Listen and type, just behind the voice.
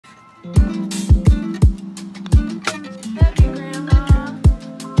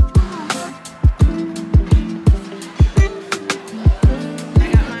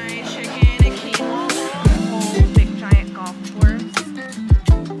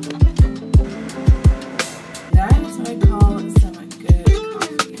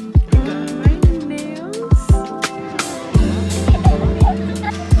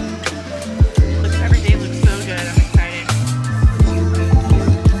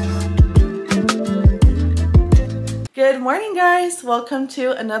Good morning, guys. Welcome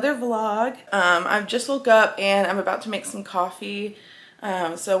to another vlog. I've just woke up and I'm about to make some coffee.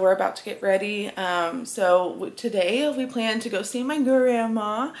 So we're about to get ready. So today we plan to go see my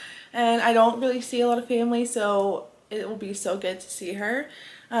grandma, and I don't really see a lot of family, so it will be so good to see her.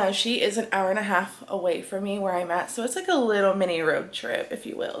 She is an hour and a half away from me where I'm at, so it's like a little mini road trip, if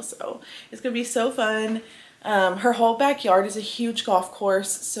you will. So it's gonna be so fun. Her whole backyard is a huge golf course,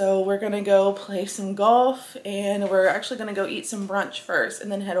 so we're gonna go play some golf, and we're actually gonna go eat some brunch first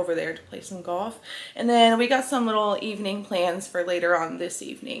and then head over there to play some golf. And then we got some little evening plans for later on this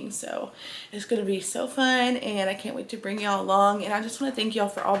evening, so it's gonna be so fun and I can't wait to bring y'all along. And I just want to thank y'all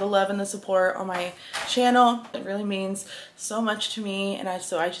for all the love and the support on my channel. It really means so much to me, and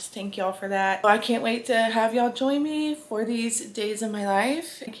so I just thank y'all for that. So I can't wait to have y'all join me for these days of my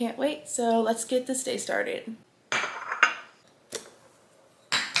life. I can't wait, so let's get this day started.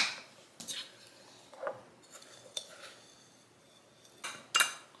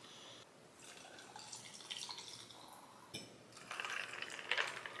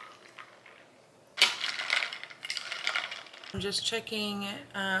 I'm just checking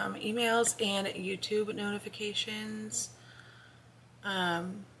emails and YouTube notifications. Oh,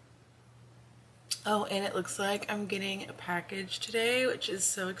 and it looks like I'm getting a package today, which is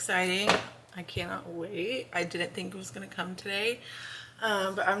so exciting. I cannot wait. I didn't think it was going to come today.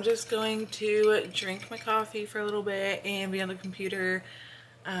 But I'm just going to drink my coffee for a little bit and be on the computer,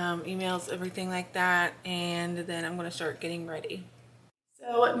 emails, everything like that. And then I'm going to start getting ready.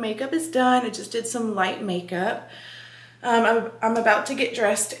 So makeup is done. I just did some light makeup. I'm about to get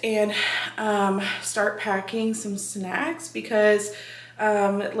dressed and start packing some snacks because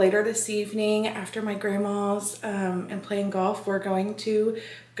later this evening after my grandma's and playing golf, we're going to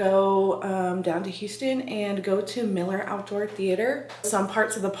go down to Houston and go to Miller Outdoor Theater. Some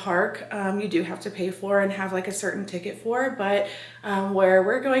parts of the park you do have to pay for and have like a certain ticket for, but where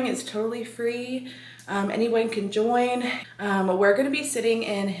we're going is totally free. Anyone can join. We're going to be sitting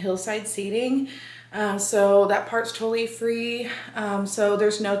in hillside seating. So that part's totally free. So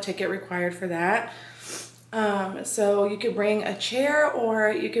there's no ticket required for that. So you could bring a chair or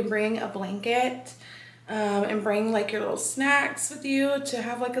you can bring a blanket, and bring like your little snacks with you to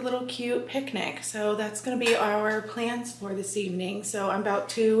have like a little cute picnic. So that's going to be our plans for this evening. So I'm about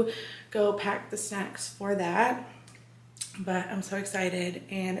to go pack the snacks for that, but I'm so excited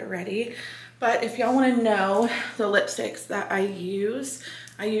and ready. But if y'all want to know the lipsticks that I use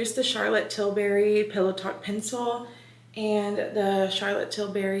the Charlotte Tilbury Pillow Talk pencil and the Charlotte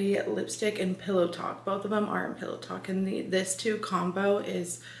Tilbury lipstick in Pillow Talk. Both of them are in Pillow Talk, and this two combo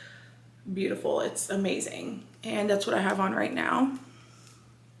is beautiful. It's amazing, and that's what I have on right now.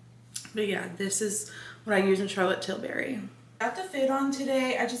 But yeah, this is what I use in Charlotte Tilbury. Got the fit on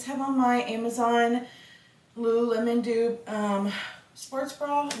today. I just have on my Amazon Lululemon dupe sports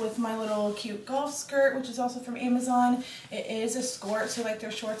bra with my little cute golf skirt, which is also from Amazon. It is a skirt, so like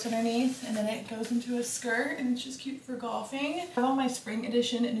there's shorts underneath, and then it goes into a skirt, and it's just cute for golfing. I have all my spring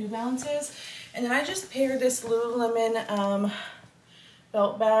edition New Balances, and then I just pair this Lululemon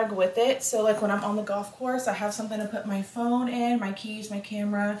belt bag with it, so like when I'm on the golf course I have something to put my phone in, my keys, my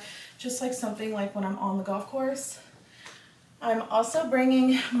camera, just like something like when I'm on the golf course. I'm also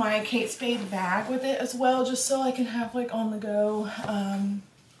bringing my Kate Spade bag with it as well, just so I can have like on the go,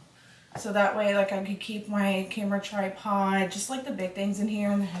 so that way like I could keep my camera tripod, just like the big things in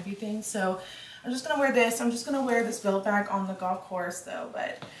here and the heavy things. So I'm just gonna wear this. I'm just gonna wear this belt bag on the golf course though,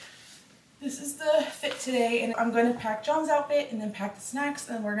 but this is the fit today, and I'm going to pack John's outfit and then pack the snacks,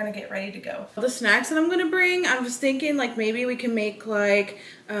 and we're going to get ready to go. The snacks that I'm going to bring, I was thinking like maybe we can make like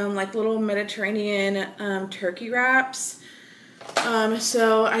little Mediterranean turkey wraps.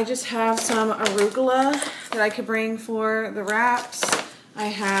 So I just have some arugula that I could bring for the wraps. I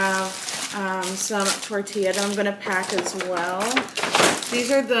have some tortilla that I'm going to pack as well.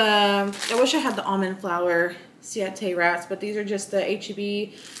 These are the, I wish I had the almond flour siete wraps, but these are just the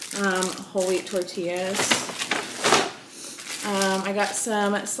H-E-B whole wheat tortillas. I got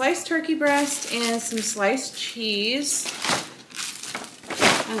some sliced turkey breast and some sliced cheese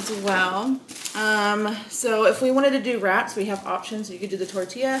as well. So if we wanted to do wraps, we have options. You could do the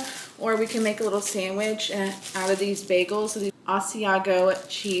tortilla, or we can make a little sandwich out of these bagels. So these Asiago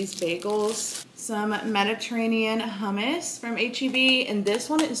cheese bagels. Some Mediterranean hummus from H-E-B, and this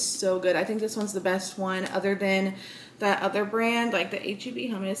one is so good. I think this one's the best one other than that other brand. Like the H-E-B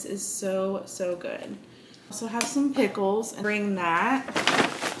hummus is so, so good. Also have some pickles and bring that.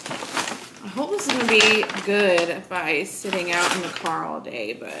 I hope this is gonna be good by sitting out in the car all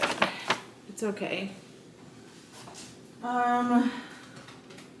day, but it's okay.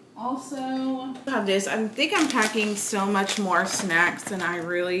 Also have this. I think I'm packing so much more snacks than I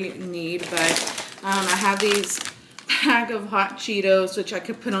really need, but I have these bag of hot Cheetos, which I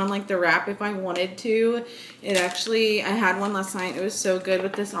could put on like the wrap if I wanted to. It actually, I had one last night. It was so good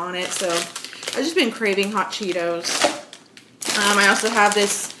with this on it. So I've just been craving hot Cheetos. I also have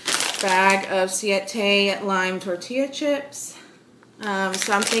this bag of Siete lime tortilla chips. So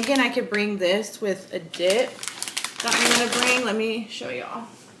I'm thinking I could bring this with a dip that I'm gonna bring. Let me show y'all.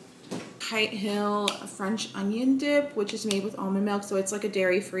 Kite Hill French onion dip, which is made with almond milk, so it's like a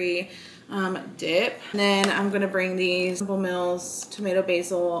dairy-free dip. And then I'm gonna bring these Simple Mills tomato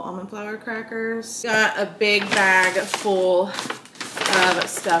basil almond flour crackers. Got a big bag full of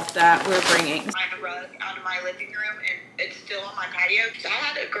stuff that we're bringing. I rug out of my living room and it's still on my patio. So I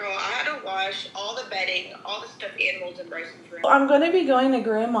had to wash all the bedding, all the stuffed animals in Bryson's room. I'm gonna be going to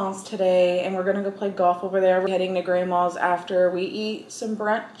Grandma's today and we're gonna go play golf over there. We're heading to Grandma's after we eat some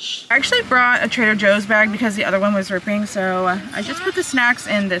brunch. I actually brought a Trader Joe's bag because the other one was ripping, so I just put the snacks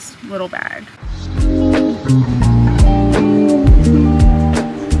in this little bag.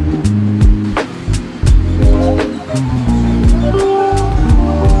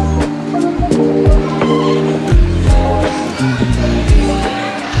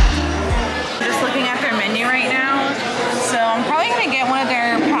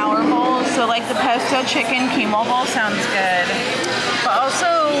 Chicken quinoa bowl sounds good, but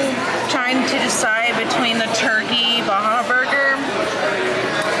also trying to decide between the turkey Baja burger,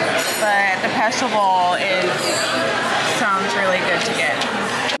 but the pesto bowl sounds really good to get.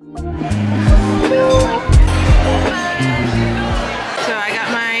 So I got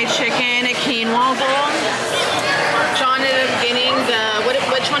my chicken quinoa bowl. John ended up getting the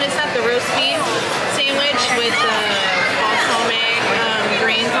which one is that? The roast beef sandwich with the balsamic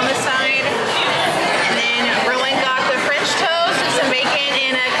greens on the side.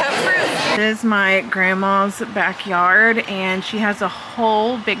 This is my grandma's backyard, and she has a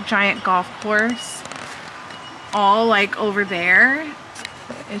whole big giant golf course all like over there.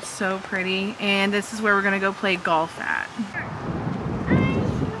 It's so pretty, and this is where we're gonna go play golf at.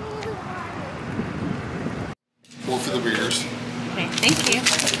 Go for the beers. Okay, thank you.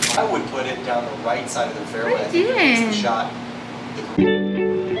 I would put it down the right side of the fairway. I did. The shot.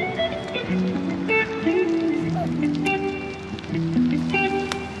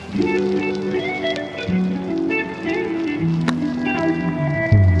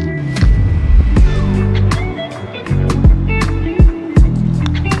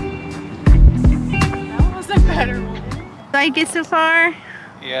 Like it so far?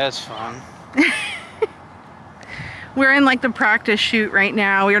 Yeah, it's fun. We're in like the practice shoot right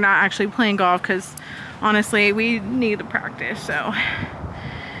now. We're not actually playing golf because honestly we need the practice, so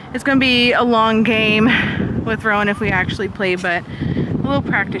it's gonna be a long game with Rowan if we actually play, but a little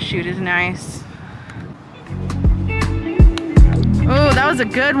practice shoot is nice. Oh, that was a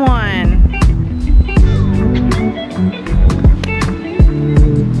good one.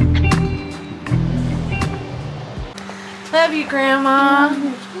 Love you, Grandma.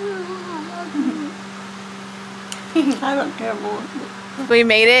 I don't care more. We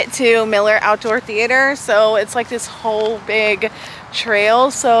made it to Miller Outdoor Theater, so it's like this whole big trail,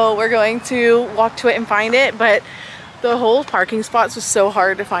 so we're going to walk to it and find it, but the whole parking spots was so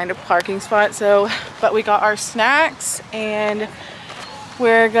hard to find a parking spot, but we got our snacks and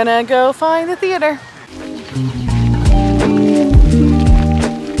we're gonna go find the theater.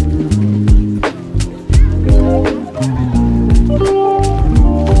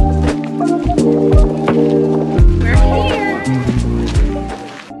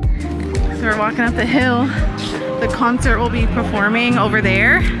 Walking up the hill. The concert will be performing over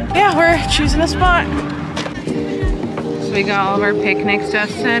there. Yeah, we're choosing a spot. So we got all of our picnic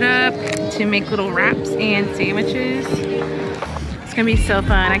stuff set up to make little wraps and sandwiches. It's gonna be so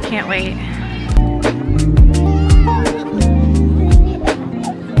fun. I can't wait. How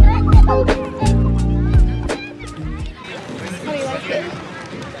do you like it?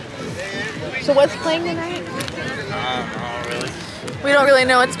 So what's playing tonight? Not really. We don't really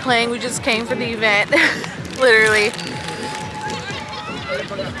know what's playing. We just came for the event, literally.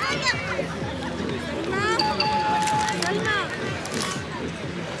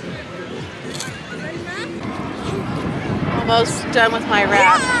 Almost done with my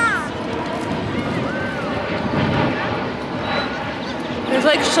wrap. There's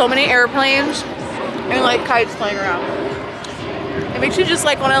like so many airplanes and like kites flying around. It makes you just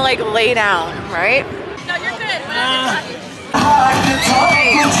like want to like lay down, right? No, you're good.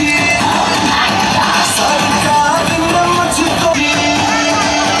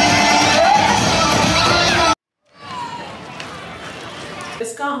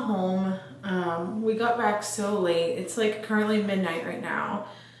 Just got home. We got back so late. It's like currently midnight right now.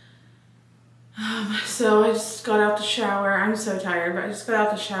 So I just got out the shower. I'm so tired, but I just got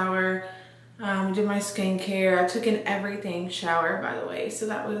out the shower, did my skincare. I took an everything shower, by the way, so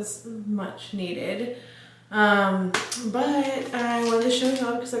that was much needed. But I wanted to show you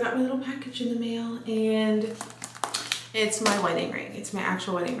all because I got my little package in the mail, and it's my wedding ring. It's my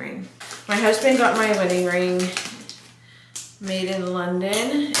actual wedding ring. My husband got my wedding ring made in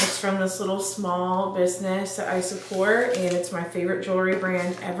London. It's from this little small business that I support, and it's my favorite jewelry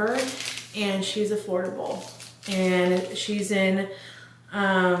brand ever. And she's affordable, and she's in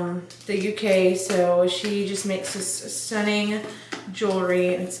the UK, so she just makes this stunning jewelry.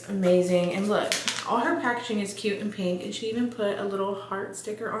 It's amazing. And look, all her packaging is cute and pink, and she even put a little heart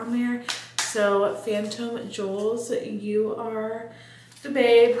sticker on there. So Phantom Jewels, you are the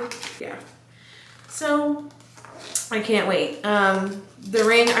babe. Yeah, so I can't wait. The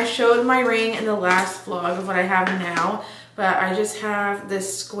ring, I showed my ring in the last vlog of what I have now, but I just have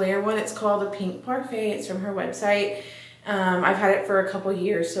this square one. It's called the Pink Parfait. It's from her website. I've had it for a couple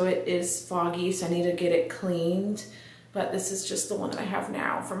years, so it is foggy, so I need to get it cleaned. But this is just the one that I have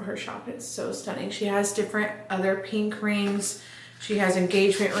now from her shop. It's so stunning. She has different other pink rings. She has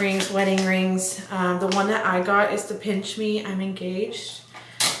engagement rings, wedding rings. The one that I got is the Pinch Me, I'm Engaged.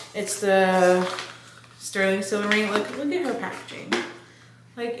 It's the sterling silver ring. Look at her packaging.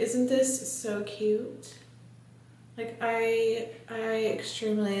 Like, isn't this so cute? Like, I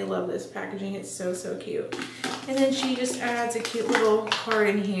extremely love this packaging. It's so, so cute. And then she just adds a cute little card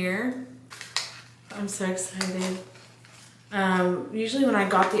in here. I'm so excited. Usually when I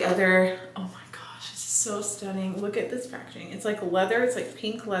got the other, oh my gosh, it's so stunning. Look at this packaging. It's like leather. It's like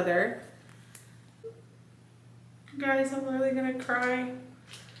pink leather. Guys, I'm really gonna cry.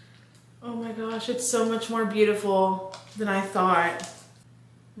 Oh my gosh, it's so much more beautiful than I thought.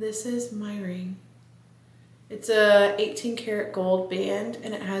 This is my ring. It's a 18 karat gold band,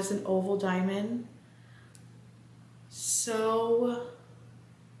 and it has an oval diamond. So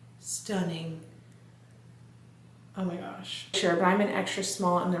stunning. Oh my gosh. Sure, but I'm an extra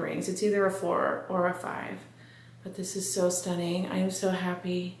small in the rings. It's either a 4 or a 5. But this is so stunning. I am so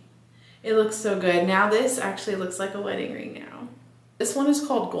happy. It looks so good. Now this actually looks like a wedding ring now. This one is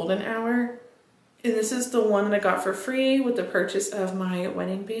called Golden Hour. And this is the one that I got for free with the purchase of my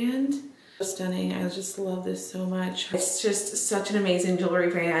wedding band. Stunning. I just love this so much. It's just such an amazing jewelry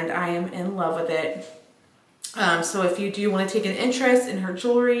brand. I am in love with it. So if you do want to take an interest in her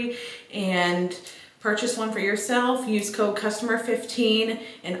jewelry and purchase one for yourself, use code CUSTOMER15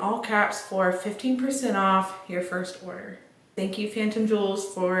 in all caps for 15% off your first order. Thank you, Phantom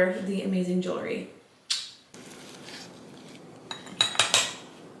Jewels, for the amazing jewelry.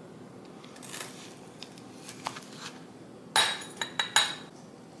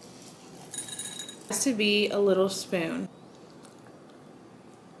 Has to be a little spoon.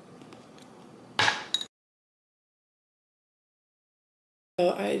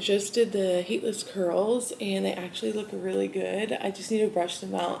 So I just did the heatless curls, and they actually look really good. I just need to brush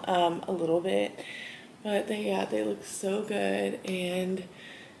them out a little bit, but they look so good, and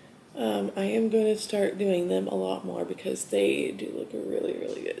I am going to start doing them a lot more because they do look really,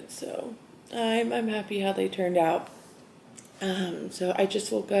 really good. So I'm happy how they turned out. So I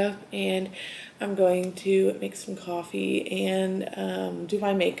just woke up, and I'm going to make some coffee and do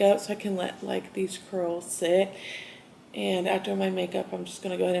my makeup so I can let like these curls sit. And after my makeup, I'm just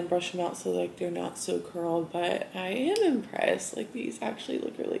gonna go ahead and brush them out so like they're not so curled. But I am impressed. Like, these actually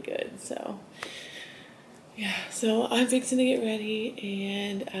look really good. So yeah, so I'm fixing to get ready,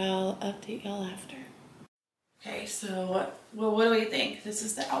 and I'll update y'all after. Okay, so what do we think? This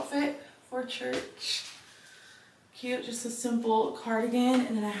is the outfit for church. Cute, just a simple cardigan,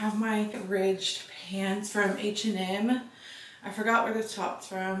 and then I have my ridged pants from H&M. I forgot where the top's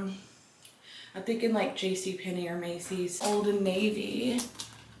from. I'm thinking like JCPenney or Macy's. Old Navy.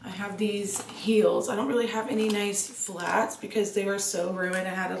 I have these heels. I don't really have any nice flats because they were so ruined.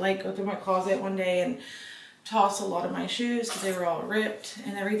 I had to like go through my closet one day and toss a lot of my shoes because they were all ripped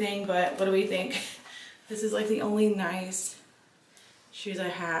and everything. But what do we think? This is like the only nice shoes I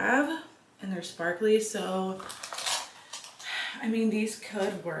have, and they're sparkly, so I mean, these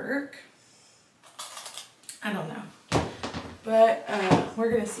could work. I don't know. But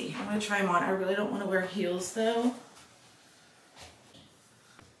we're gonna see. I'm gonna try them on. I really don't want to wear heels though.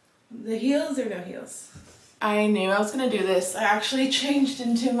 The heels or no heels? I knew I was gonna do this. I actually changed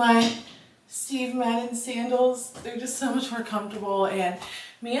into my Steve Madden sandals. They're just so much more comfortable, and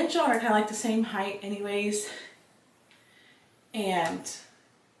me and John are kind of like the same height anyways. And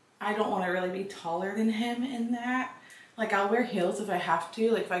I don't want to really be taller than him in that. Like, I'll wear heels if I have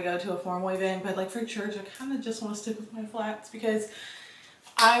to, like if I go to a formal event, but like for church, I kind of just want to stick with my flats because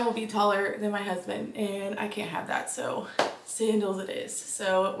I will be taller than my husband and I can't have that. So sandals it is.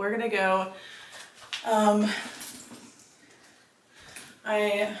 So we're gonna go.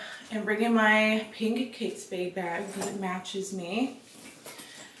 I am bringing my pink Kate Spade bag because it matches me.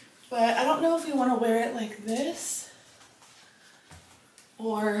 But I don't know if we want to wear it like this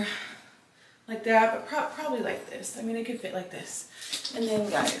or like that, but probably like this. I mean, it could fit like this. And then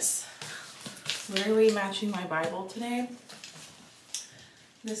guys, literally matching my Bible today.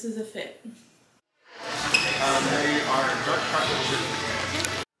 This is a fit. They are dark chocolate chip.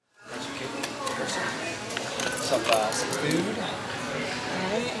 Some food. All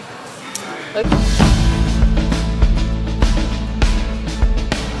right.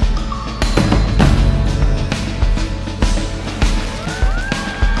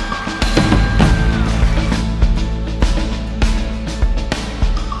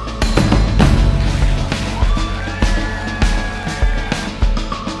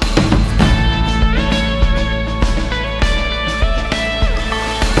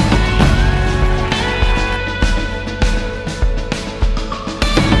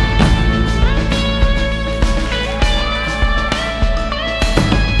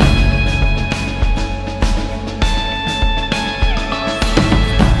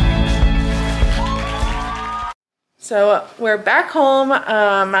 So we're back home.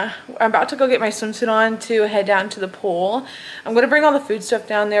 I'm about to go get my swimsuit on to head down to the pool. I'm going to bring all the food stuff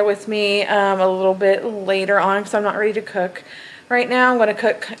down there with me a little bit later on because I'm not ready to cook right now. I'm going to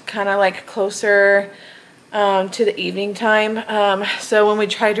cook kind of like closer to the evening time. So when we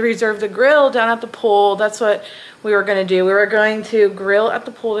tried to reserve the grill down at the pool, that's what we were going to do. We were going to grill at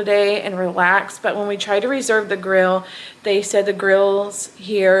the pool today and relax, but when we tried to reserve the grill, they said the grills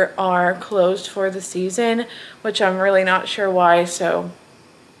here are closed for the season, which I'm really not sure why. So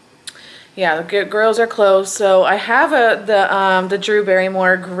yeah, the grills are closed. So I have the Drew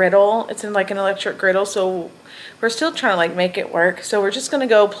Barrymore griddle. It's in like an electric griddle, so we're still trying to like make it work. So we're just gonna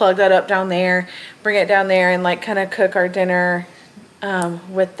go plug that up down there, bring it down there, and like kind of cook our dinner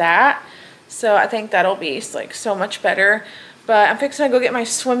with that. So I think that'll be like so much better. But I'm fixing to go get my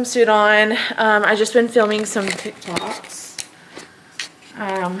swimsuit on. I just been filming some TikToks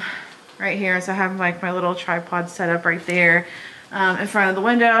right here. So I have like my little tripod set up right there in front of the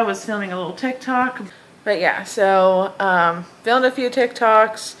window. I was filming a little TikTok. But yeah, so filmed a few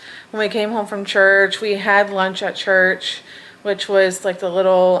TikToks. When we came home from church, we had lunch at church, which was like the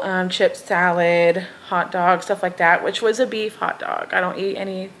little chip salad, hot dog, stuff like that, which was a beef hot dog. I don't eat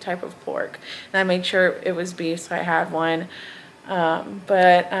any type of pork. And I made sure it was beef, so I had one.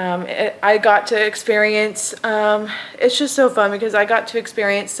 I got to experience, it's just so fun because I got to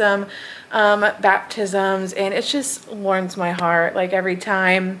experience some baptisms, and it just warms my heart. Like every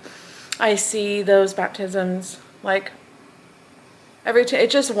time I see those baptisms, like it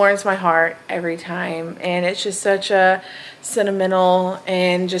just warms my heart every time, and it's just such a sentimental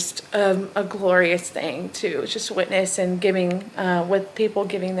and just a glorious thing to just witness and giving with people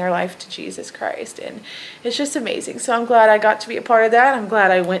giving their life to Jesus Christ, and it's just amazing. So I'm glad I got to be a part of that. I'm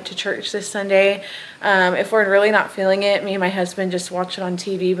glad I went to church this Sunday. If we're really not feeling it, me and my husband just watch it on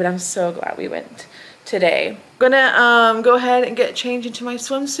TV, but I'm so glad we went today. I'm gonna go ahead and get changed into my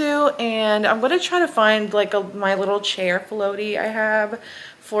swimsuit, and I'm gonna try to find like my little chair floaty I have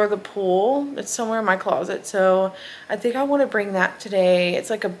for the pool. It's somewhere in my closet, so I think I want to bring that today.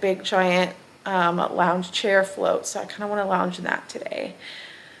 It's like a big giant lounge chair float, so I kind of want to lounge in that today.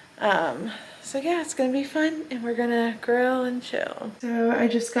 So yeah, it's gonna be fun, and we're gonna grill and chill. So I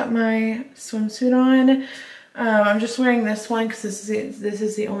just got my swimsuit on. I'm just wearing this one because this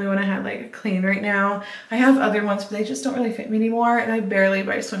is the only one I have like clean right now. I have other ones, but they just don't really fit me anymore, and I barely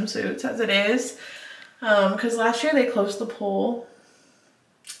buy swimsuits as it is. Because last year they closed the pool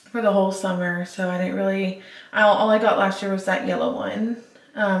for the whole summer, so I didn't really. All I got last year was that yellow one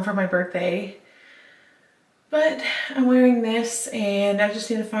for my birthday. But I'm wearing this, and I just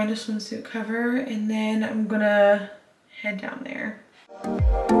need to find a swimsuit cover, and then I'm gonna head down there.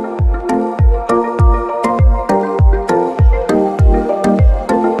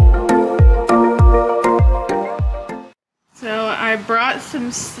 So I brought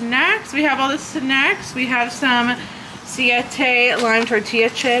some snacks. We have all the snacks. We have some Siete lime tortilla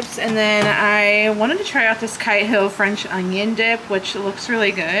chips, and then I wanted to try out this Kite Hill French onion dip, which looks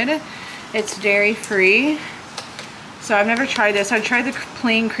really good. It's dairy free, so I've never tried this. I've tried the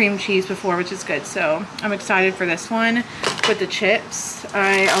plain cream cheese before, which is good, so I'm excited for this one with the chips.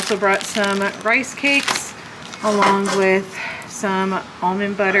 I also brought some rice cakes along with some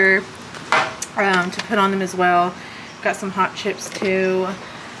almond butter to put on them as well. Got some hot chips too.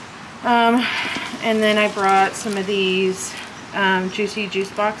 And then I brought some of these juicy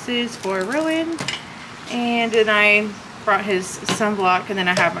juice boxes for Rowan. And then I brought his sunblock, and then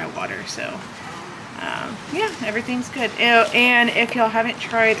I have my water. So yeah, everything's good. Oh, and if y'all haven't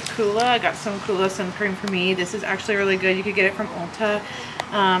tried Kula, I got some Kula sun cream for me. This is actually really good. You could get it from Ulta.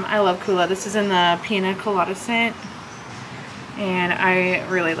 I love Kula. This is in the pina colada scent, and I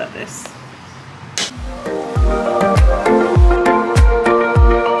really love this.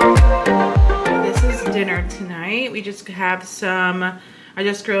 This is dinner tonight. We just have some, I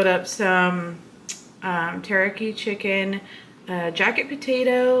just grilled up some teriyaki chicken, jacket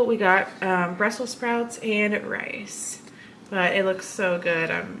potato. We got Brussels sprouts and rice, but it looks so good.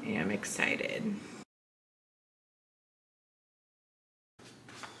 I am excited.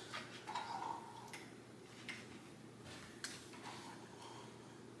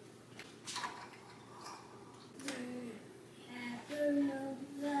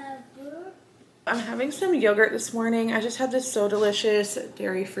 I'm having some yogurt this morning. I just had this So Delicious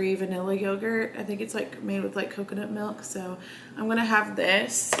dairy-free vanilla yogurt. I think it's like made with like coconut milk. So I'm gonna have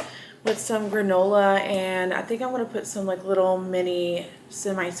this with some granola, and I think I'm gonna put some like little mini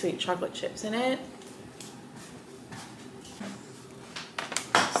semi-sweet chocolate chips in it.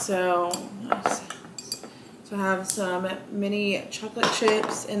 So I have some mini chocolate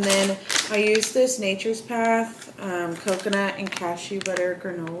chips, and then I use this Nature's Path coconut and cashew butter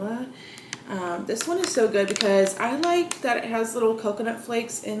granola. This one is so good because I like that it has little coconut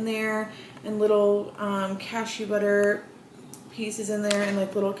flakes in there and little cashew butter pieces in there and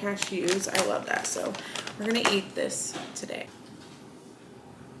like little cashews. I love that. So we're gonna eat this today.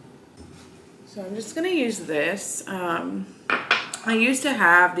 So I'm just gonna use this. I used to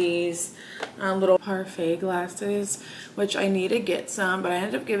have these little parfait glasses, which I need to get some, but I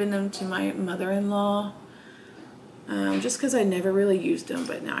ended up giving them to my mother-in-law just because I never really used them,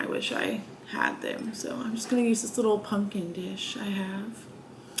 but now I wish I had them. So I'm just gonna use this little pumpkin dish I have.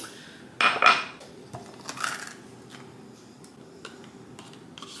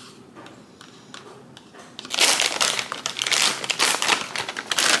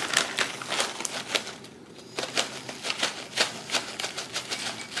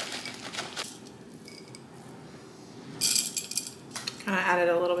 Kind of added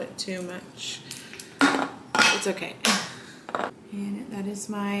a little bit too much. It's okay. And that is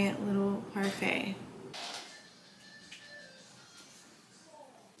my little parfait.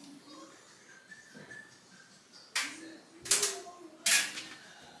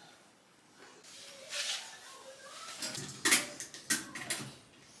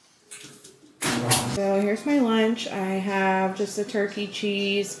 So here's my lunch. I have just a turkey,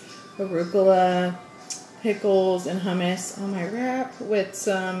 cheese, arugula, pickles, and hummus on my wrap with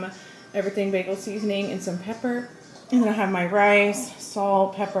some everything bagel seasoning and some pepper. And then I have my rice,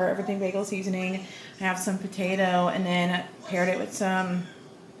 salt, pepper, everything bagel seasoning. I have some potato, and then paired it with some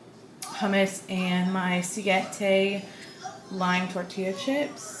hummus and my Siete lime tortilla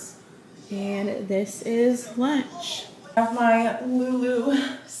chips. And this is lunch. I have my Lulu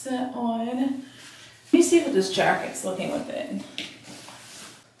set on. Let me see what this jacket's looking with it.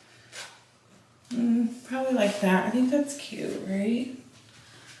 Probably like that. I think that's cute, right?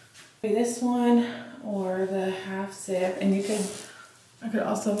 Maybe this one or the half zip, and I could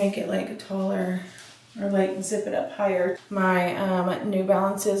also make it like taller or like zip it up higher. My New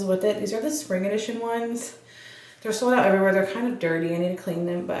Balances with it. These are the spring edition ones. They're sold out everywhere. They're kind of dirty. I need to clean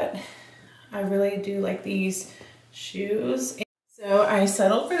them, but I really do like these shoes. So I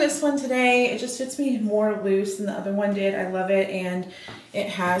settled for this one today. It just fits me more loose than the other one did. I love it, and it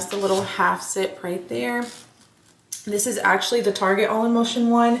has the little half zip right there. This is actually the Target All in Motion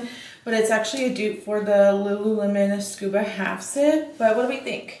one, but it's actually a dupe for the Lululemon Scuba half zip. But what do we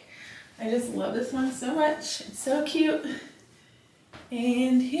think? I just love this one so much. It's so cute.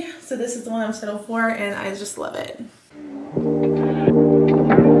 And yeah, so this is the one I'm settled for, and I just love it.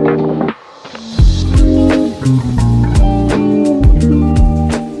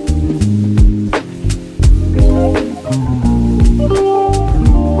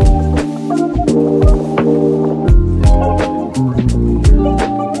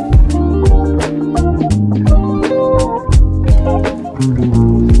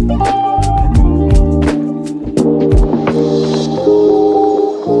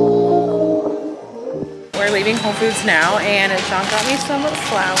 We're leaving Whole Foods now, and Sean got me some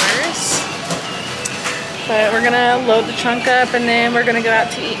flowers. But we're gonna load the trunk up and then we're gonna go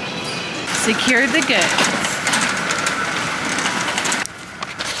out to eat. Secured the goods.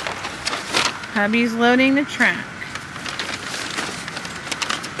 Hubby's loading the trunk.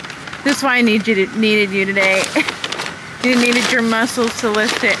 This is why I needed you today. You needed your muscles to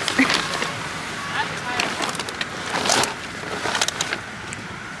lift it.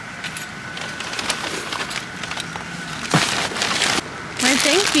 Why,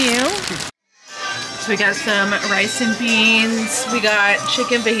 thank you. So we got some rice and beans. We got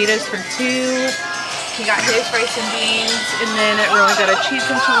chicken fajitas for 2. He got his rice and beans, and then Rowan got a cheese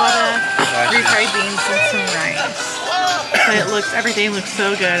enchilada, refried beans, and some rice. But everything looks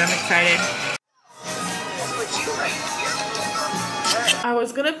so good. I'm excited. I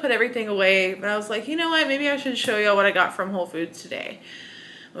was gonna put everything away, but I was like, you know what? Maybe I should show y'all what I got from Whole Foods today.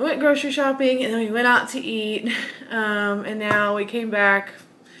 We went grocery shopping, and then we went out to eat, and now we came back,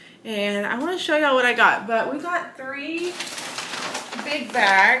 and I want to show y'all what I got. But we got 3 big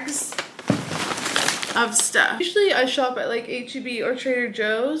bags of stuff. Usually I shop at like H-E-B or Trader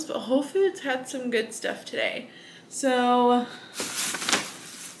Joe's, but Whole Foods had some good stuff today. So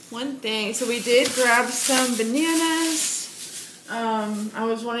one thing, so we did grab some bananas. I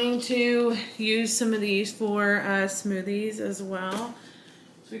was wanting to use some of these for smoothies as well.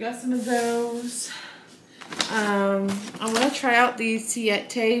 So we got some of those. I want to try out these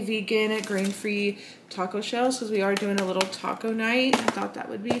Siete vegan grain-free taco shells because we are doing a little taco night. I thought that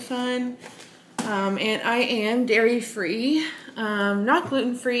would be fun. And I am dairy-free, not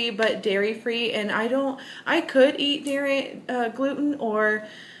gluten-free, but dairy-free. And I could eat dairy, gluten, or,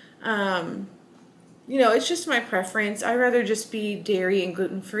 you know, it's just my preference. I'd rather just be dairy and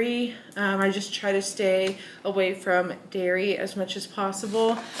gluten-free. I just try to stay away from dairy as much as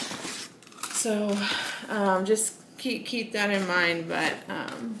possible. So, just keep that in mind. But,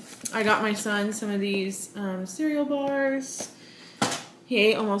 I got my son some of these, cereal bars. He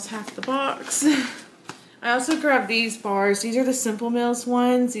ate almost half the box. I also grabbed these bars. These are the Simple Mills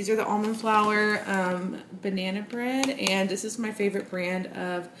ones. These are the almond flour banana bread. And this is my favorite brand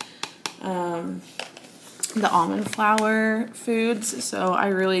of the almond flour foods. So I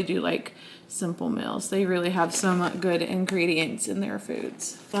really do like Simple Mills. They really have some good ingredients in their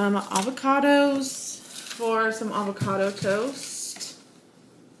foods. Some avocados for some avocado toast.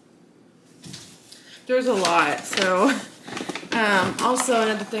 There's a lot, so... also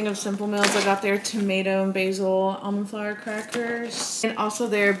another thing of Simple Mills, I got their tomato and basil almond flour crackers, and also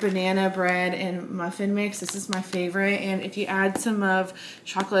their banana bread and muffin mix. This is my favorite, and if you add some of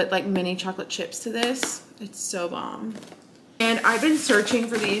chocolate, like mini chocolate chips to this, it's so bomb. And I've been searching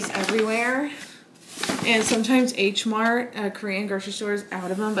for these everywhere, and sometimes H-Mart, Korean grocery stores, out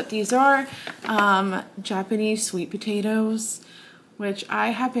of them, but these are Japanese sweet potatoes, which I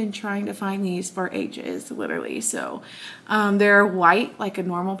have been trying to find these for ages, literally. So they're white like a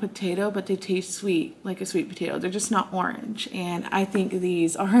normal potato, but they taste sweet like a sweet potato. They're just not orange. And I think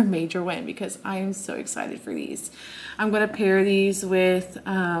these are a major win because I am so excited for these. I'm gonna pair these with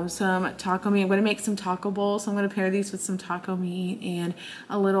some taco meat. I'm gonna make some taco bowls. So I'm gonna pair these with some taco meat and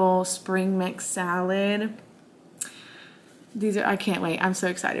a little spring mix salad. These are, I can't wait. I'm so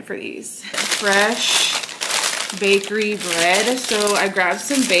excited for these. Fresh bakery bread. So I grabbed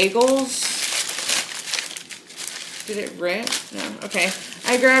some bagels. Did it rip? No. Okay.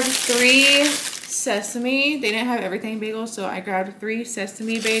 I grabbed 3 sesame. They didn't have everything bagels, so I grabbed 3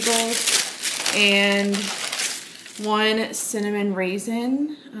 sesame bagels and 1 cinnamon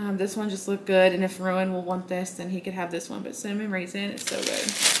raisin. This one just looked good, and if Rowan will want this, then he could have this one. But cinnamon raisin is so good.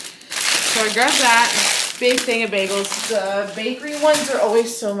 So I grabbed that big thing of bagels. The bakery ones are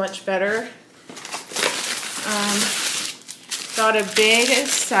always so much better. Got a big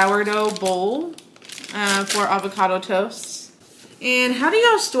sourdough bowl for avocado toast. And how do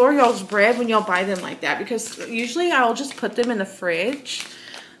y'all store y'all's bread when y'all buy them like that? Because usually I'll just put them in the fridge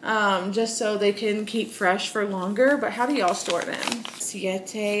just so they can keep fresh for longer. But how do y'all store them?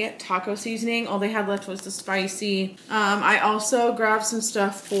 Siete taco seasoning. All they had left was the spicy. I also grabbed some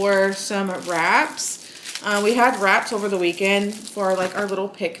stuff for some wraps. We had wraps over the weekend for like our little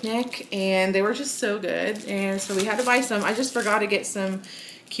picnic, and they were just so good, and so we had to buy some. I just forgot to get some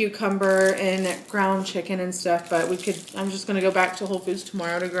cucumber and ground chicken and stuff, but I'm just gonna go back to Whole Foods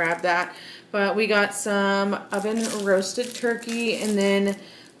tomorrow to grab that. But we got some oven roasted turkey, and then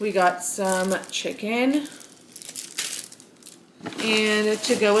we got some chicken, and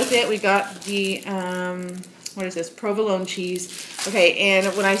to go with it we got the what is this? Provolone cheese. Okay, and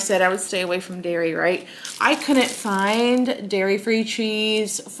when I said I would stay away from dairy, right? I couldn't find dairy-free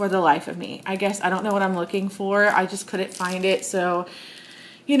cheese for the life of me. I guess I don't know what I'm looking for. I just couldn't find it. So,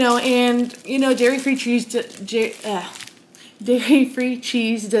 you know, and you know, dairy-free cheese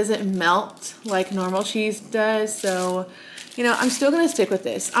doesn't melt like normal cheese does. So, you know, I'm still gonna stick with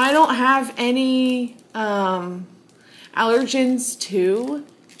this. I don't have any allergens to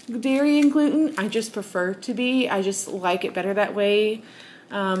dairy and gluten. I just prefer to be. I just like it better that way.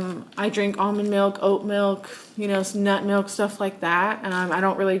 I drink almond milk, oat milk, you know, some nut milk, stuff like that. I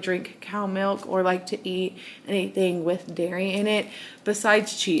don't really drink cow milk or like to eat anything with dairy in it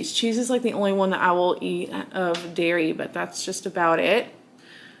besides cheese. Cheese is like the only one that I will eat of dairy, but that's just about it.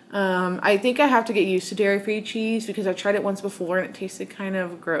 I think I have to get used to dairy-free cheese because I tried it once before and it tasted kind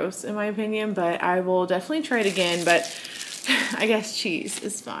of gross in my opinion, but I will definitely try it again. But I guess cheese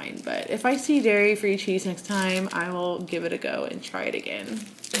is fine, but if I see dairy-free cheese next time, I will give it a go and try it again.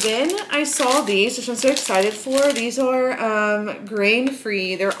 Then I saw these, which I'm so excited for. These are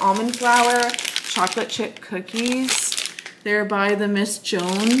grain-free. They're almond flour chocolate chip cookies. They're by the Miss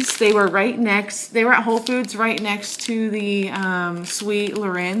Jones. They were at Whole Foods right next to the Sweet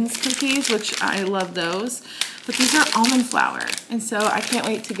Loren's cookies, which I love those. But these are almond flour, and so I can't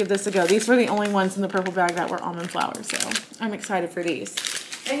wait to give this a go. These were the only ones in the purple bag that were almond flour, so I'm excited for these.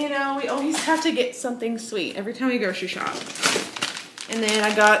 And you know, we always have to get something sweet every time we grocery shop. And then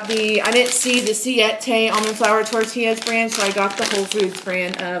I got I didn't see the Siete almond flour tortillas brand, so I got the Whole Foods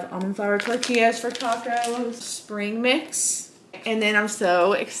brand of almond flour tortillas for tacos. Spring mix. And then I'm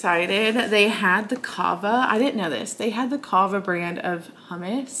so excited. They had the Cava. I didn't know this. They had the Cava brand of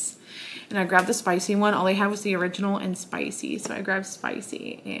hummus. And I grabbed the spicy one. All they had was the original and spicy. So I grabbed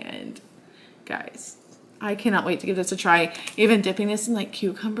spicy. And guys, I cannot wait to give this a try. Even dipping this in like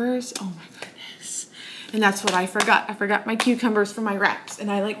cucumbers. Oh my goodness. And that's what I forgot. I forgot my cucumbers for my wraps.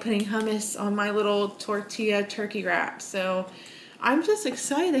 And I like putting hummus on my little tortilla turkey wraps. So I'm just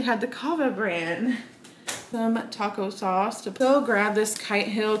excited they had the Cava brand. Some taco sauce. So grab this Kite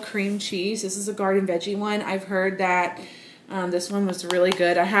Hill cream cheese. This is a garden veggie one. I've heard that this one was really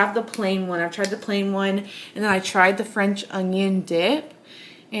good. I have the plain one. I've tried the plain one, and then I tried the French onion dip,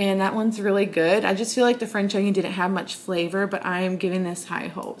 and that one's really good. I just feel like the French onion didn't have much flavor, but I am giving this high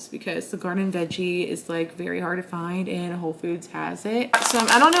hopes because the garden veggie is like very hard to find, and Whole Foods has it. So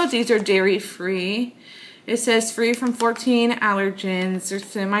I don't know if these are dairy free. It says free from 14 allergens. They're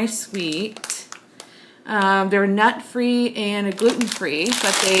semi-sweet. They're nut free and gluten free,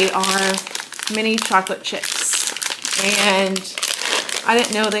 but they are mini chocolate chips. And I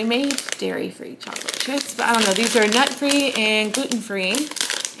didn't know they made dairy-free chocolate chips, but I don't know. These are nut-free and gluten-free.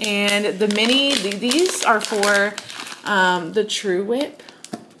 And the mini, these are for the True Whip,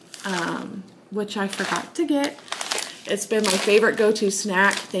 which I forgot to get. It's been my favorite go-to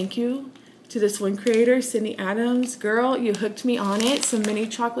snack. Thank you to this one creator, Sydney Adams. Girl, you hooked me on it. Some mini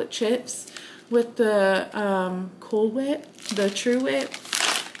chocolate chips with the Cool Whip, the True Whip.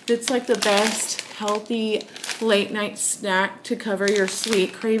 It's like the best healthy late night snack to cover your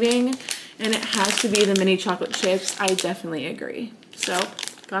sweet craving, and it has to be the mini chocolate chips. I definitely agree. So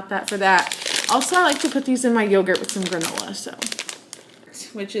got that for that. Also, I like to put these in my yogurt with some granola, so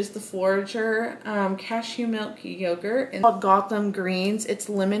which is the Forager cashew milk yogurt. It's called Gotham Greens. It's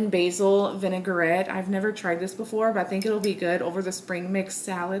lemon basil vinaigrette. I've never tried this before, but I think it'll be good over the spring mix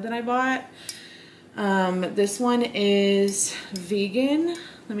salad that I bought. This one is vegan.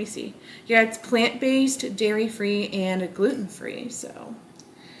 Let me see. Yeah, it's plant-based, dairy-free, and gluten-free. So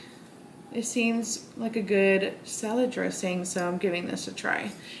it seems like a good salad dressing, so I'm giving this a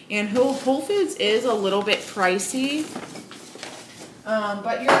try. And Whole Foods is a little bit pricey,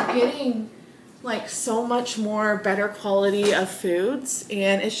 but you're getting like so much more better quality of foods,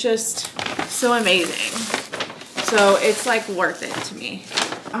 and it's just so amazing. So it's like worth it to me.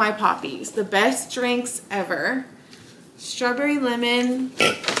 My Poppies, the best drinks ever. Strawberry lemon.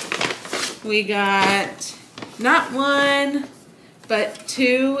 We got not one, but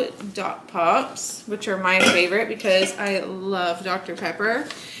 2 Doc Pops, which are my favorite because I love Dr. Pepper.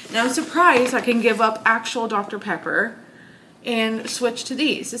 And I'm surprised I can give up actual Dr. Pepper and switch to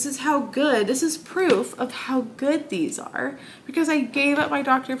these. This is how good, this is proof of how good these are, because I gave up my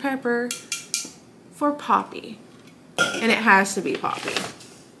Dr. Pepper for Poppy. And it has to be Poppy.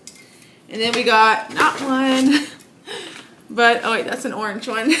 And then we got not one, but, oh wait, that's an orange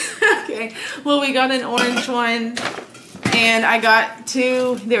one. Okay, well, we got an orange one, and I got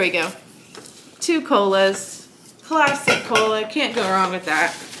 2, there we go, 2 colas. Classic cola, can't go wrong with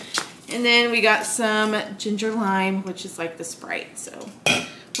that. And then we got some ginger lime, which is like the Sprite, so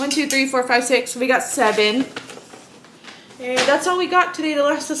 1, 2, 3, 4, 5, 6. So we got 7. And that's all we got today to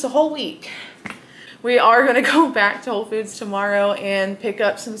last us a whole week. We are going to go back to Whole Foods tomorrow and pick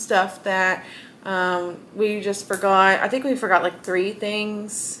up some stuff that we just forgot. I think we forgot like 3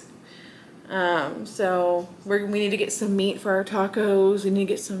 things. So we need to get some meat for our tacos. We need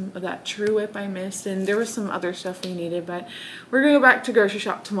to get some of that True Whip I missed. And there was some other stuff we needed. But we're going to go back to grocery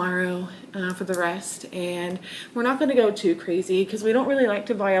shop tomorrow for the rest. And we're not going to go too crazy because we don't really like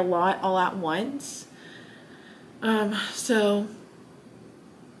to buy a lot all at once. So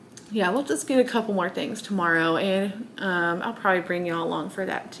yeah, we'll just get a couple more things tomorrow, and I'll probably bring y'all along for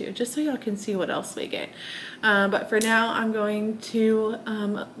that too, just so y'all can see what else we get. But for now, I'm going to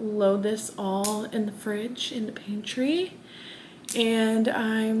load this all in the fridge, in the pantry, and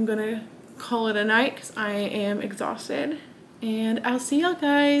I'm gonna call it a night because I am exhausted, and I'll see y'all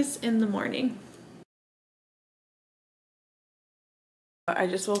guys in the morning. I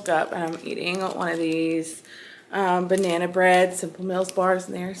just woke up and I'm eating one of these banana bread Simple Mills bars,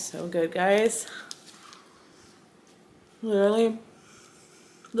 and they're so good, guys. Literally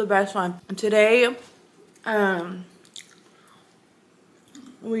the best one. And today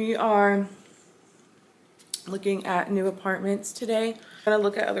we are looking at new apartments today. I'm gonna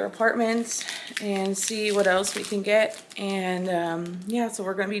look at other apartments and see what else we can get, and yeah, so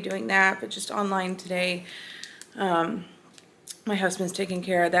we're gonna be doing that, but just online today. My husband's taking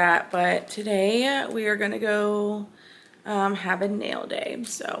care of that, but today we are gonna go have a nail day.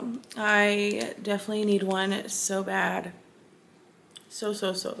 So I definitely need one so bad, so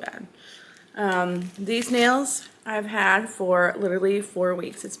bad. These nails I've had for literally 4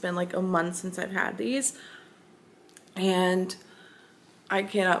 weeks. It's been like a month since I've had these, and I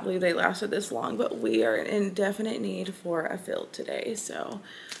cannot believe they lasted this long, but we are in definite need for a fill today. So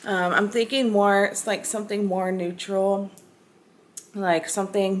I'm thinking more, it's like something more neutral, like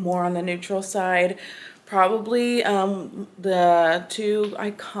something more on the neutral side. Probably the 2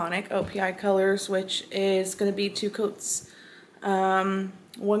 iconic OPI colors, which is going to be 2 coats, 1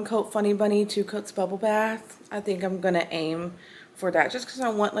 coat Funny Bunny, 2 coats Bubble Bath. I think I'm going to aim for that just because I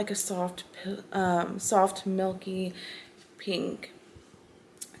want like a soft milky pink.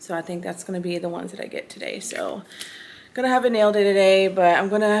 So I think that's going to be the ones that I get today. So gonna have a nail day today, but I'm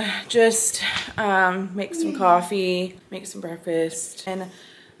gonna just make some coffee, make some breakfast, and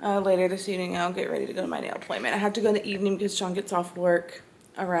later this evening I'll get ready to go to my nail appointment. I have to go in the evening because Sean gets off work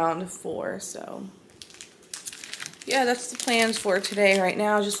around 4. So yeah, that's the plans for today right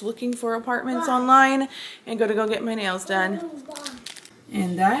now. Just looking for apartments online and go get my nails done.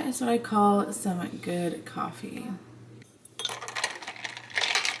 And that is what I call some good coffee.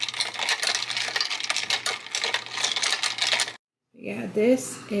 Yeah,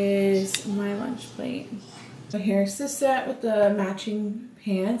 this is my lunch plate. So here's the set with the matching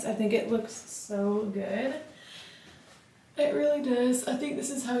pants. I think it looks so good. It really does. I think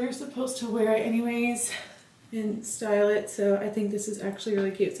this is how you're supposed to wear it anyways and style it. So I think this is actually really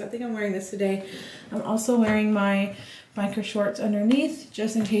cute. So I think I'm wearing this today. I'm also wearing my biker shorts underneath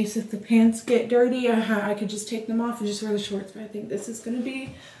just in case if the pants get dirty. I could just take them off and just wear the shorts. But I think this is going to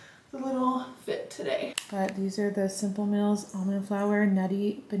be the little fit today. But these are the Simple Mills almond flour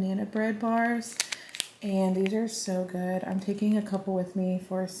nutty banana bread bars, and these are so good. I'm taking a couple with me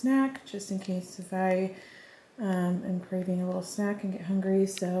for a snack just in case if I am craving a little snack and get hungry.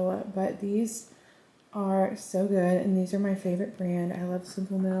 So but these are so good, and these are my favorite brand. I love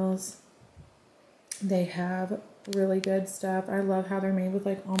Simple Mills. They have really good stuff. I love how they're made with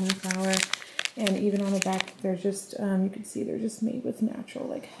like almond flour. And even on the back, they're just, you can see they're just made with natural,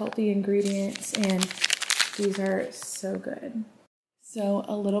 like healthy ingredients. And these are so good. So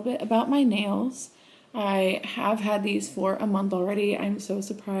a little bit about my nails. I have had these for a month already. I'm so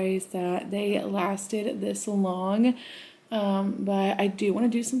surprised that they lasted this long. But I do want to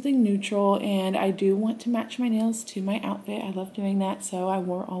do something neutral, and I do want to match my nails to my outfit. I love doing that. So I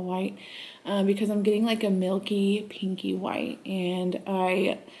wore all white because I'm getting like a milky pinky white, and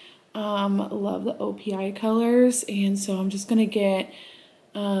I love the OPI colors, and so I'm just gonna get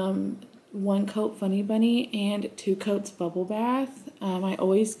 1 coat Funny Bunny and 2 coats Bubble Bath. I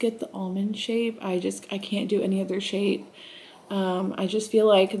always get the almond shape. I can't do any other shape. I just feel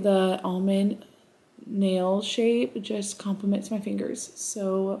like the almond nail shape just complements my fingers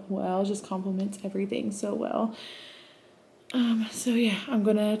so well, just complements everything so well. So yeah, I'm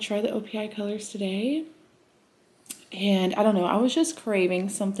gonna try the OPI colors today. And I don't know, I was just craving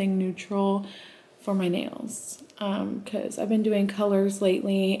something neutral for my nails because I've been doing colors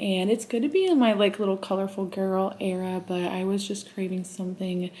lately, and it's good to be in my like little colorful girl era, but I was just craving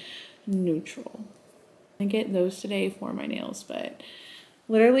something neutral. I get those today for my nails, but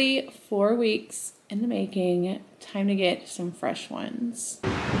Literally 4 weeks in the making. Time to get some fresh ones.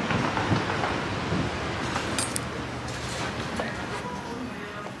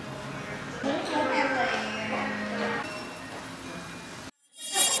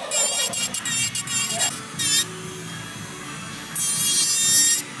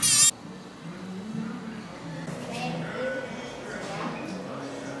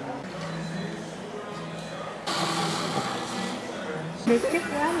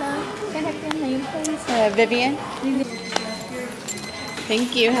 Can I have your name, please? Vivian.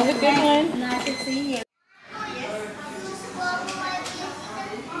 Thank you. Have a good one. Nice to see you.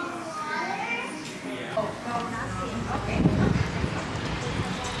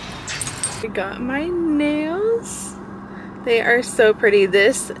 I got my nails. They are so pretty.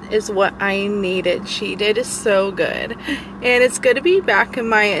 This is what I needed. She did so good. And it's good to be back in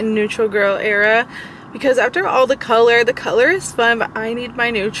my neutral girl era because after all the color is fun, but I need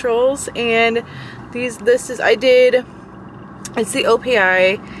my neutrals. And it's the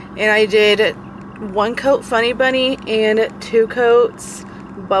OPI, and I did 1 coat Funny Bunny and 2 coats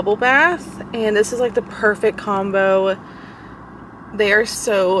Bubble Bath. And this is like the perfect combo. They are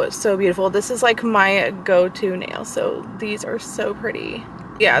so beautiful. This is like my go-to nail, so these are so pretty.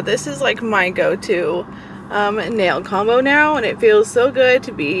 Yeah, this is like my go-to nail combo now, and it feels so good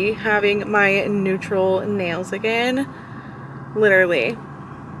to be having my neutral nails again. Literally,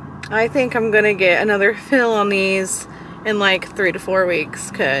 I think I'm gonna get another fill on these in like 3 to 4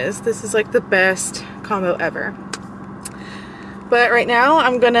 weeks because this is like the best combo ever. But right now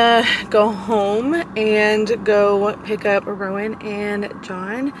I'm gonna go home and go pick up Rowan and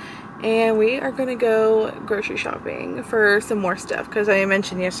John, and we are gonna go grocery shopping for some more stuff because I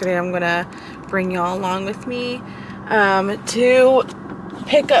mentioned yesterday I'm gonna bring y'all along with me to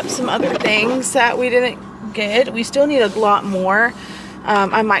pick up some other things that we didn't get. We still need a lot more.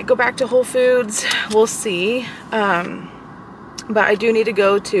 I might go back to Whole Foods, we'll see, but I do need to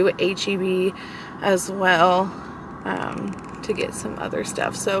go to HEB as well to get some other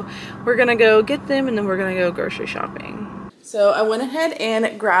stuff. So we're gonna go get them and then we're gonna go grocery shopping. So I went ahead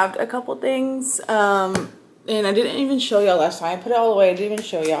and grabbed a couple things and I didn't even show y'all last time. I put it all away, I didn't even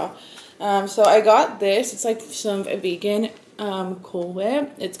show y'all. So I got this. It's like some vegan Cool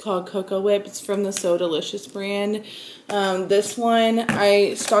Whip. It's called Cocoa Whip. It's from the So Delicious brand. This one,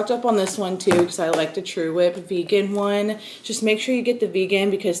 I stocked up on this one too because I like the True Whip vegan one. Just make sure you get the vegan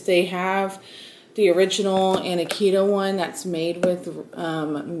because they have the original and a keto one that's made with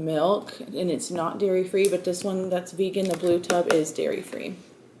milk, and it's not dairy free, but this one that's vegan, the blue tub, is dairy free.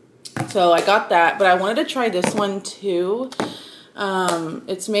 So I got that, but I wanted to try this one too.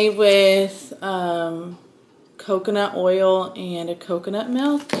 It's made with coconut oil and a coconut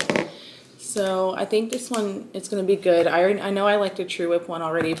milk. So I think this one, it's gonna be good. I know I like the True Whip one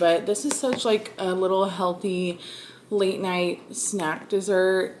already, but this is such like a little healthy late night snack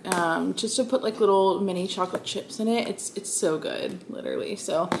dessert, just to put like little mini chocolate chips in it. It's so good, literally.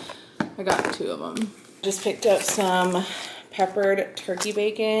 So I got 2 of them. Just picked up some peppered turkey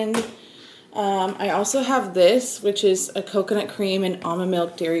bacon. I also have this, which is a coconut cream and almond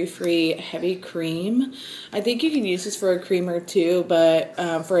milk dairy-free heavy cream. I think you can use this for a creamer too, but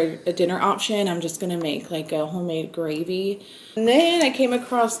for a dinner option, I'm just gonna make like a homemade gravy. And then I came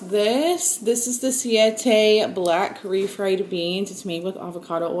across this. This is the Siete black refried beans. It's made with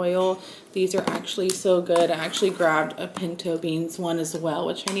avocado oil. These are actually so good. I actually grabbed a pinto beans one as well,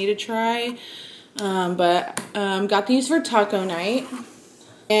 which I need to try. Got these for taco night.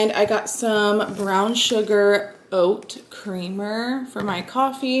 And I got some brown sugar oat creamer for my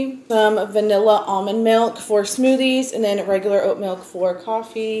coffee, some vanilla almond milk for smoothies, and then regular oat milk for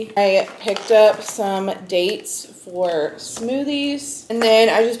coffee. I picked up some dates for smoothies, and then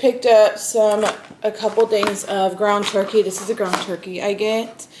I just picked up a couple things of ground turkey. This is a ground turkey I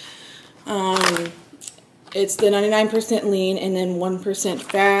get. It's the 99% lean and then 1%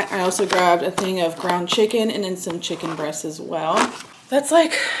 fat. I also grabbed a thing of ground chicken and then some chicken breasts as well. That's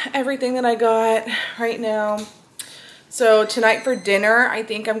like everything that I got right now. So tonight for dinner, I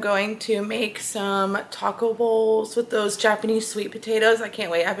think I'm going to make some taco bowls with those Japanese sweet potatoes. I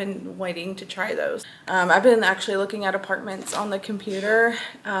can't wait. I've been waiting to try those. I've been actually looking at apartments on the computer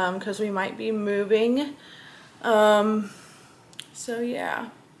because we might be moving. So yeah,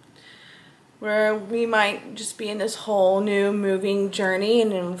 where we might just be in this whole new moving journey.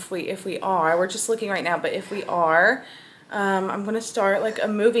 And if we are, we're just looking right now, but if we are, I'm gonna start like a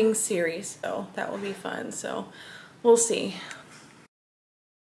moving series, so that will be fun. So we'll see.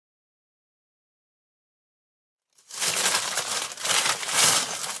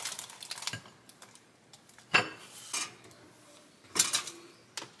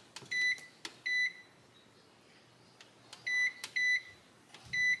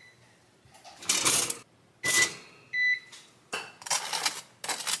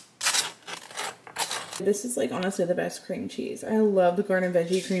 This is like honestly the best cream cheese. I love the garden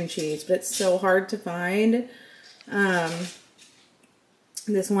veggie cream cheese, but it's so hard to find.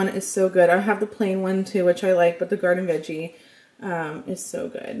 This one is so good. I have the plain one too, which I like, but the garden veggie is so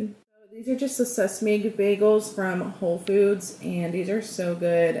good. These are just the sesame bagels from Whole Foods, and these are so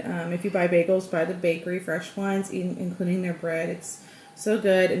good. If you buy bagels, buy the bakery fresh ones, including their bread. It's so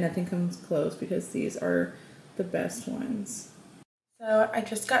good, and nothing comes close because these are the best ones. So I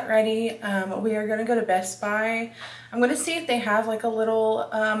just got ready. We are gonna go to Best Buy. I'm gonna see if they have like a little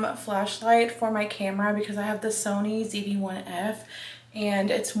flashlight for my camera because I have the Sony ZV-1F and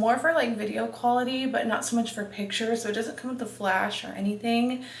it's more for like video quality but not so much for pictures, so it doesn't come with the flash or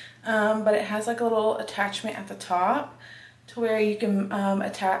anything, but it has like a little attachment at the top to where you can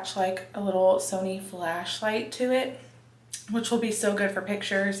attach like a little Sony flashlight to it, which will be so good for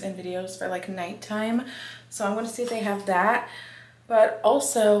pictures and videos for like nighttime. So I'm gonna see if they have that. But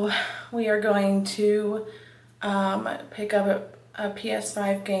also, we are going to pick up a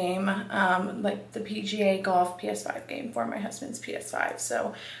PS5 game, like the PGA Golf PS5 game for my husband's PS5.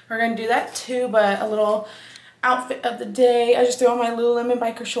 So we're going to do that too, but a little outfit of the day. I just threw on my Lululemon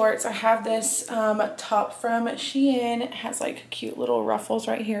biker shorts. I have this top from Shein. It has like cute little ruffles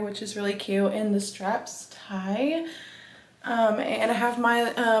right here, which is really cute, and the straps tie. And I have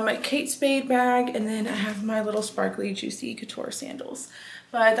my Kate Spade bag, and then I have my little sparkly juicy couture sandals.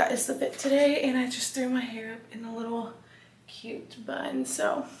 But that is the fit today, and I just threw my hair up in a little cute bun.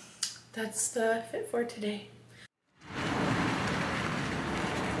 So that's the fit for today.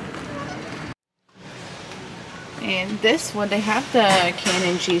 And this one, they have the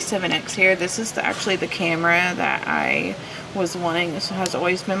Canon G7X here. This is actually the camera that I was wanting. This has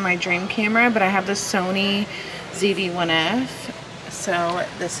always been my dream camera, but I have the Sony ZV-1F, so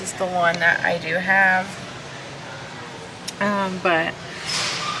this is the one that I do have. But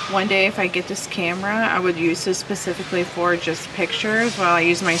one day if I get this camera, I would use this specifically for just pictures while I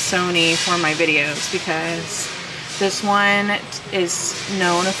use my Sony for my videos, because this one is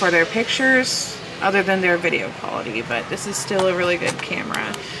known for their pictures other than their video quality, but this is still a really good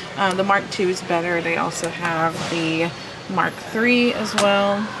camera. The Mark II is better. They also have the Mark III as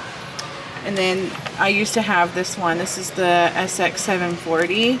well. And then I used to have this one. This is the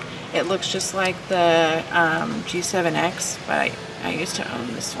SX740. It looks just like the G7X, but I used to own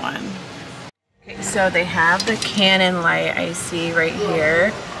this one. Okay, so they have the Canon light I see right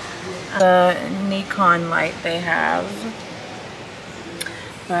here. The Nikon light they have.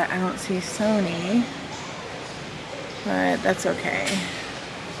 But I don't see Sony. But that's okay.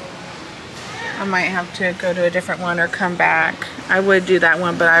 I might have to go to a different one or come back. I would do that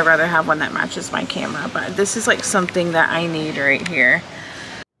one, but I'd rather have one that matches my camera. But this is like something that I need right here.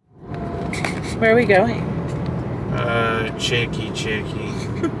 Where are we going? Chicky.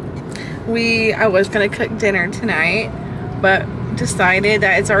 I was gonna cook dinner tonight, but decided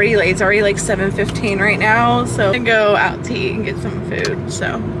that it's already like 7:15 right now, so I'm gonna go out to eat and get some food.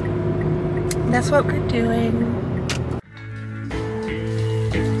 So that's what we're doing.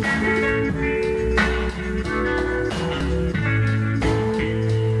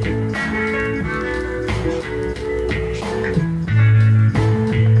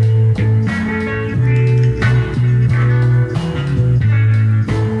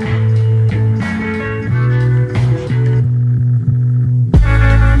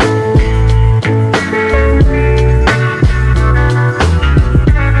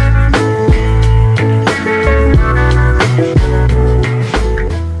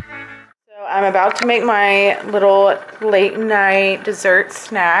 About to make my little late night dessert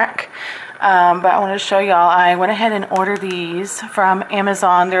snack, but I want to show y'all. I went ahead and ordered these from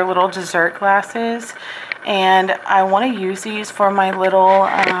Amazon. They're little dessert glasses, and I want to use these for my little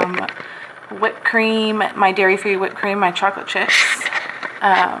whipped cream, my dairy-free whipped cream, my chocolate chips,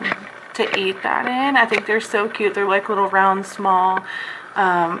 to eat that in. I think they're so cute. They're like little round small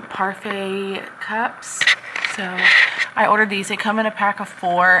parfait cups. So I ordered these. They come in a pack of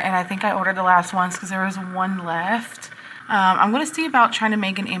 4, and I think I ordered the last ones because there was one left. I'm going to see about trying to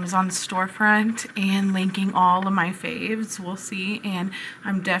make an Amazon storefront and linking all of my faves. We'll see. And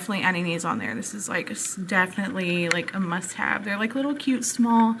I'm definitely adding these on there. This is like definitely like a must-have. They're like little cute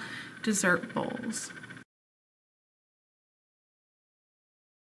small dessert bowls.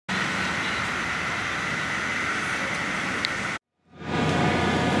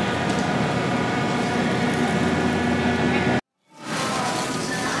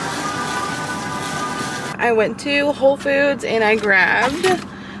 I went to Whole Foods and I grabbed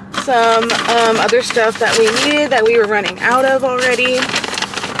some other stuff that we needed that we were running out of already.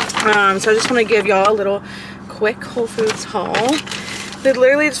 So I just want to give y'all a little quick Whole Foods haul. It's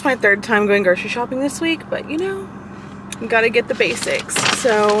literally just my third time going grocery shopping this week, but you know, you gotta get the basics.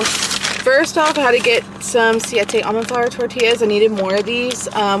 So first off, I had to get some siete almond flour tortillas. I needed more of these.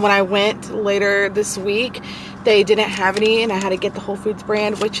 When I went later this week, they didn't have any, and I had to get the Whole Foods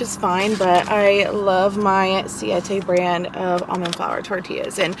brand, which is fine, but I love my siete brand of almond flour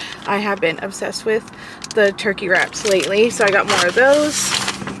tortillas, and I have been obsessed with the turkey wraps lately, so I got more of those.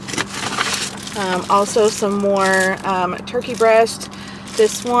 Also some more turkey breast.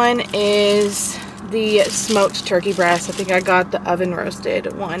 This one is the smoked turkey breast. I think I got the oven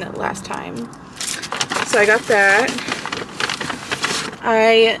roasted one last time. So I got that.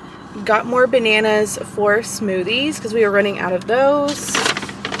 I got more bananas for smoothies because we were running out of those.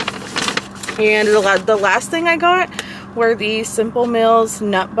 And the last thing I got were these Simple Mills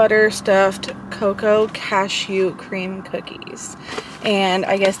nut butter stuffed cocoa cashew cream cookies. And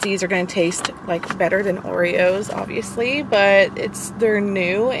I guess these are going to taste like better than Oreos, obviously, but they're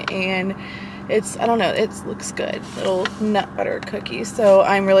new, and I don't know, it looks good. Little nut butter cookies. So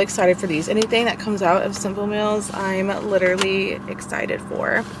I'm really excited for these. Anything that comes out of Simple Mills, I'm literally excited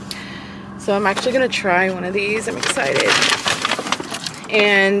for. So I'm actually going to try one of these. I'm excited.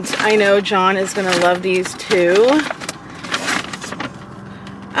 And I know John is going to love these too.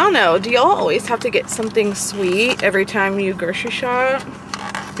 I don't know, do y'all always have to get something sweet every time you grocery shop?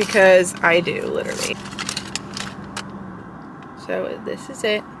 Because I do, literally. So this is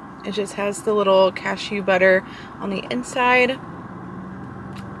it. It just has the little cashew butter on the inside.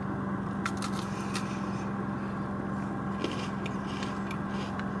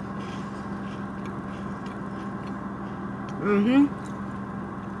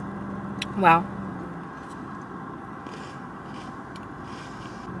 Wow.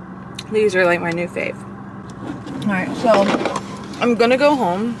 These are like my new fave. Alright, so I'm gonna go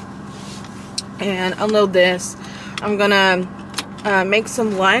home and unload this. I'm gonna make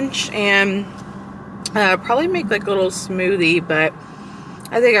some lunch and probably make like a little smoothie, but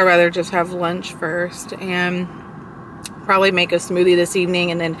I think I'd rather just have lunch first and probably make a smoothie this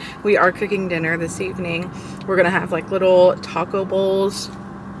evening. And then we are cooking dinner this evening. We're gonna have like little taco bowls.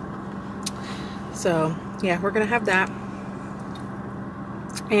 So yeah, we're gonna have that.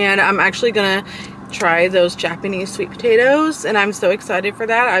 And I'm actually gonna try those Japanese sweet potatoes, and I'm so excited for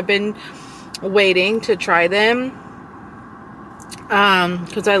that. I've been waiting to try them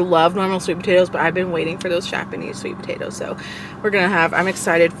because I love normal sweet potatoes, but I've been waiting for those Japanese sweet potatoes. So I'm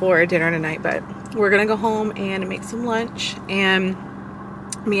excited for dinner tonight, but we're gonna go home and make some lunch. And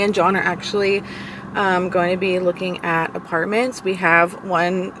me and John are actually going to be looking at apartments. We have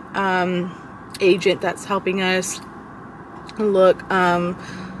one agent that's helping us look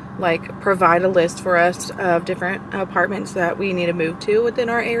like provide a list for us of different apartments that we need to move to within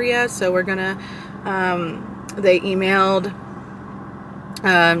our area. So we're gonna they emailed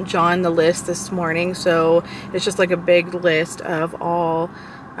John the list this morning, so it's just like a big list of all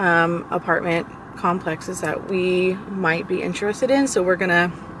apartment complexes that we might be interested in. So we're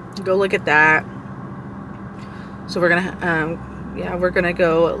gonna go look at that. So we're gonna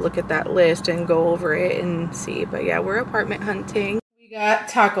go look at that list and go over it and see. But yeah, we're apartment hunting. We got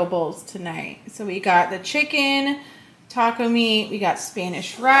taco bowls tonight. So we got the chicken, taco meat, we got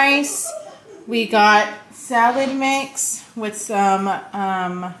Spanish rice, we got salad mix with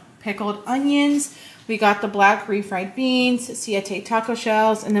some pickled onions, we got the black refried beans, siete taco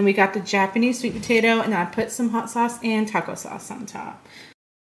shells, and then we got the Japanese sweet potato, and I put some hot sauce and taco sauce on top.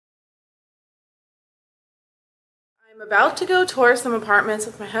 I'm about to go tour some apartments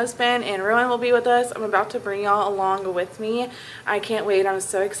with my husband, and Rowan will be with us. I'm about to bring y'all along with me. I can't wait. I'm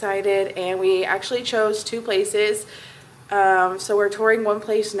so excited. And we actually chose two places. So we're touring one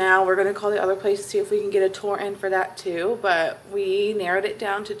place now. We're going to call the other place to see if we can get a tour in for that too. But we narrowed it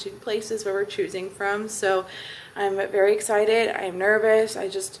down to two places where we're choosing from. So I'm very excited. I'm nervous. I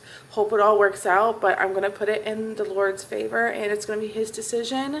just hope it all works out. But I'm going to put it in the Lord's favor, and it's going to be His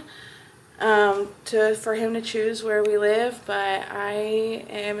decision. For him to choose where we live. But I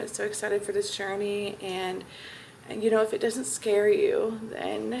am so excited for this journey, and you know, if it doesn't scare you,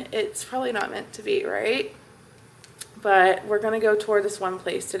 then it's probably not meant to be, right? But we're gonna go tour this one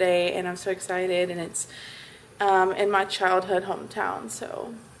place today, and I'm so excited, and it's in my childhood hometown,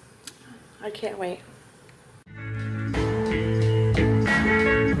 so I can't wait.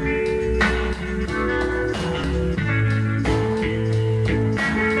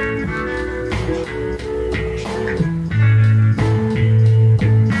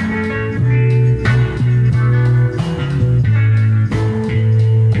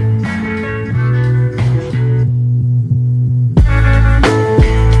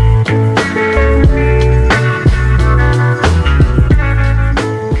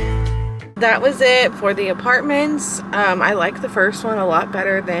 that was it for the apartments. I like the first one a lot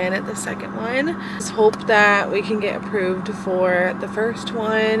better than the second one. Just hope that we can get approved for the first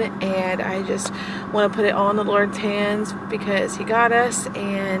one, and I just want to put it all in the Lord's hands because he got us,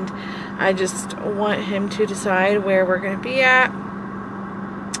 and I just want him to decide where we're going to be at.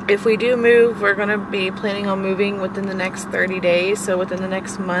 If we do move, we're going to be planning on moving within the next 30 days, so within the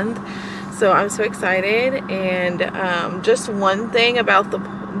next month. So I'm so excited. And just one thing about the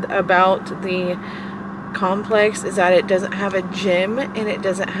complex is that it doesn't have a gym and it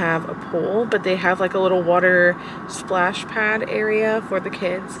doesn't have a pool, but they have like a little water splash pad area for the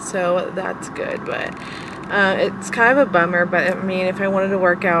kids, so that's good. But it's kind of a bummer, but I mean, if I wanted to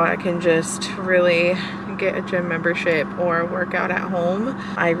work out, I can just really get a gym membership or work out at home.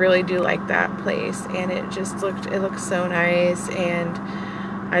 I really do like that place, and it looks so nice, and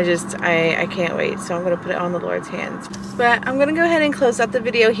I can't wait. So I'm going to put it on the Lord's hands. But I'm going to go ahead and close out the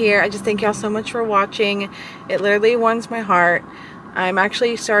video here. I just thank y'all so much for watching. It literally warms my heart. I'm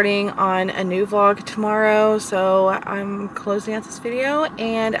actually starting on a new vlog tomorrow, so I'm closing out this video,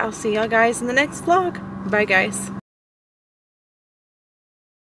 and I'll see y'all guys in the next vlog. Bye guys.